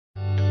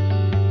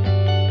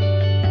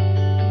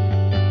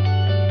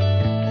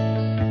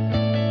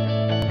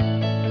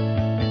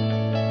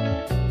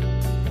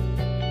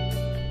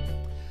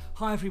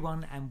Hi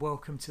everyone and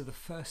welcome to the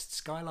first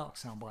Skylark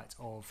Soundbite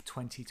of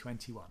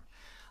 2021.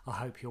 I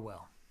hope you're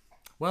well.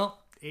 Well,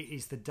 it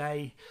is the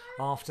day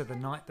after the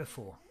night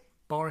before.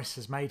 Boris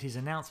has made his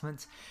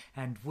announcement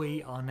and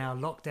we are now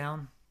locked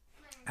down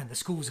and the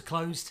schools are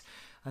closed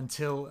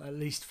until at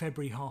least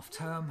February half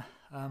term.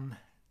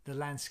 The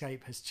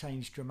landscape has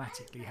changed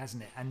dramatically,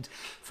 hasn't it? And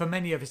for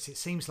many of us it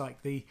seems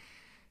like the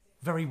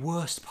very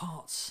worst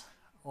parts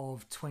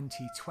of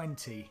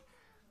 2020,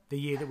 the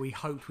year that we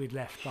hoped we'd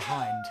left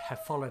behind, have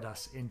followed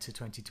us into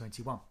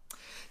 2021.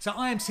 So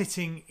I am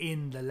sitting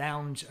in the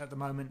lounge at the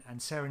moment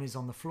and Seren is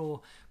on the floor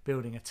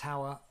building a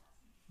tower.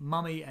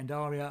 Mummy and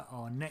Aria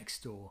are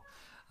next door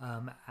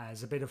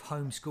as a bit of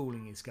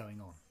homeschooling is going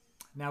on.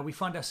 Now we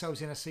find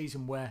ourselves in a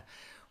season where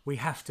we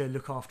have to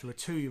look after a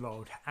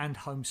 2-year-old and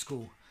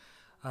homeschool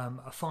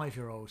a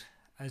 5-year-old,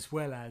 as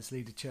well as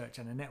lead a church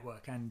and a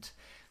network, and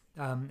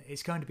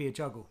it's going to be a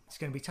juggle. It's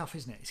going to be tough,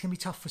 isn't it? It's going to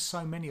be tough for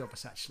so many of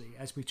us actually,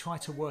 as we try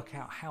to work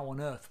out how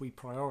on earth we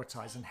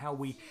prioritise and how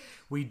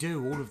we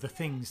do all of the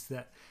things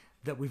that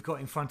we've got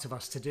in front of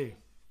us to do.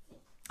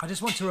 I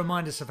just want to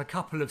remind us of a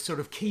couple of sort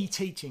of key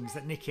teachings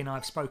that Nikki and I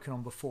have spoken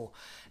on before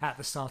at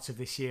the start of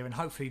this year, and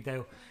hopefully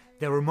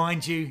they'll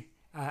remind you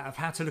of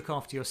how to look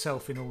after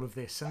yourself in all of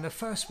this. And the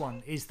first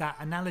one is that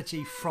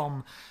analogy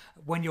from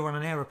when you're on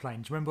an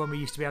aeroplane. Do you remember when we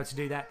used to be able to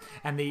do that?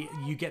 And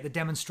you get the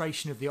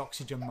demonstration of the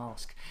oxygen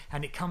mask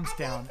and it comes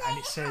down and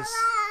it says...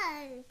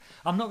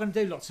 I'm not going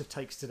to do lots of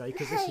takes today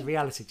because this is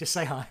reality. Just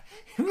say hi.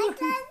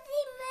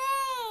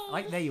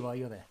 Right, there you are,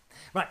 you're there.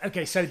 Right,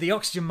 okay, so the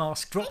oxygen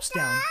mask drops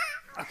down.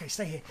 Okay,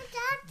 stay here.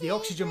 The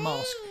oxygen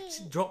mask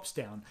drops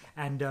down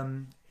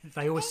and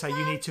they always say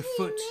you need to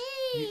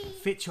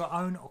fit your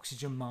own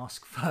oxygen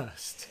mask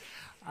first.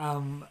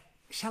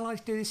 Shall I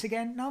do this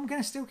again? No, I'm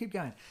going to still keep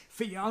going.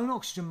 Fit your own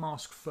oxygen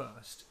mask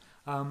first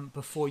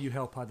before you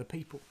help other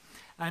people.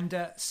 And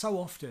so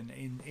often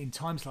in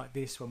times like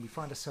this, when we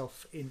find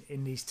ourselves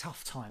in these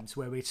tough times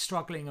where we're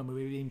struggling and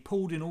we're being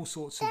pulled in all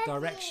sorts of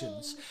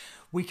directions,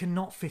 we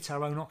cannot fit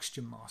our own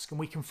oxygen mask and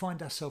we can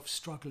find ourselves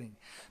struggling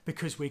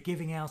because we're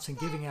giving out and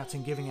giving out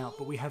and giving out,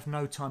 but we have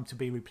no time to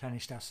be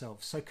replenished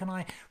ourselves. So can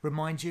I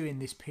remind you in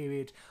this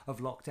period of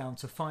lockdown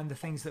to find the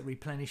things that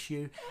replenish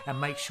you and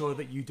make sure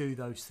that you do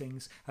those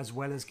things as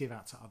well as give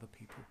out to other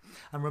people.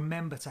 And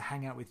remember to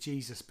hang out with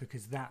Jesus,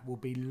 because that will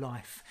be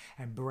life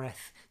and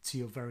breath to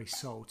your very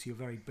soul, to your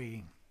very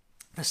being.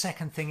 The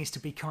second thing is to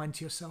be kind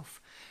to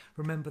yourself.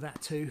 Remember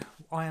that too.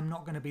 I am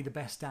not going to be the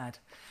best dad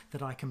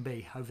that I can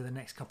be over the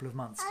next couple of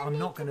months. I'm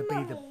not going to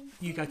be the...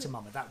 You go to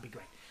mama, that would be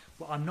great.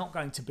 Well, I'm not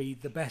going to be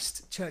the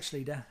best church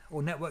leader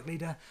or network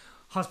leader.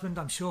 Husband,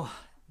 I'm sure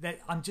that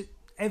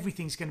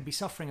everything's going to be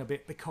suffering a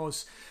bit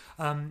because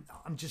I'm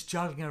just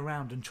juggling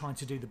around and trying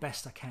to do the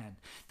best I can.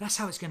 That's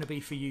how it's going to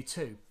be for you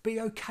too. Be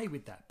okay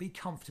with that. Be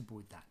comfortable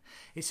with that.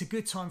 It's a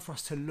good time for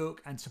us to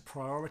look and to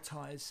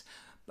prioritise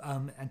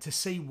and to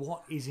see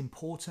what is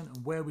important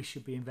and where we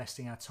should be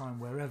investing our time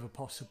wherever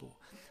possible.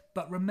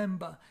 But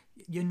remember,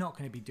 you're not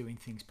going to be doing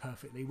things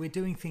perfectly. We're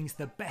doing things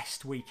the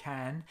best we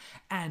can,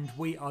 and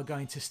we are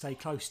going to stay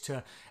close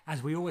to,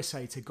 as we always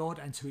say, to God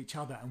and to each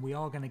other, and we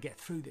are going to get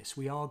through this.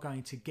 We are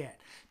going to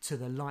get to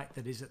the light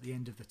that is at the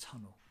end of the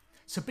tunnel.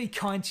 So be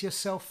kind to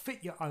yourself, fit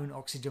your own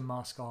oxygen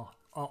mask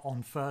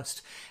on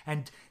first,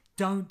 and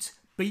don't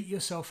beat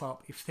yourself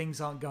up if things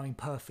aren't going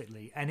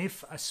perfectly. And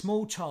if a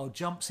small child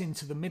jumps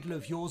into the middle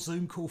of your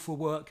Zoom call for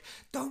work,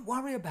 don't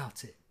worry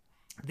about it.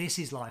 This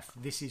is life.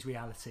 This is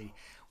reality.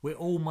 We're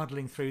all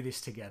muddling through this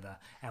together,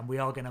 and we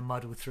are going to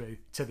muddle through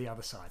to the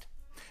other side.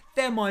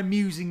 They're my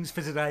musings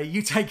for today.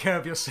 You take care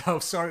of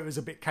yourself. Sorry it was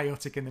a bit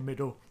chaotic in the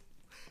middle.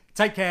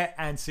 Take care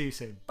and see you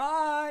soon.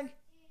 Bye.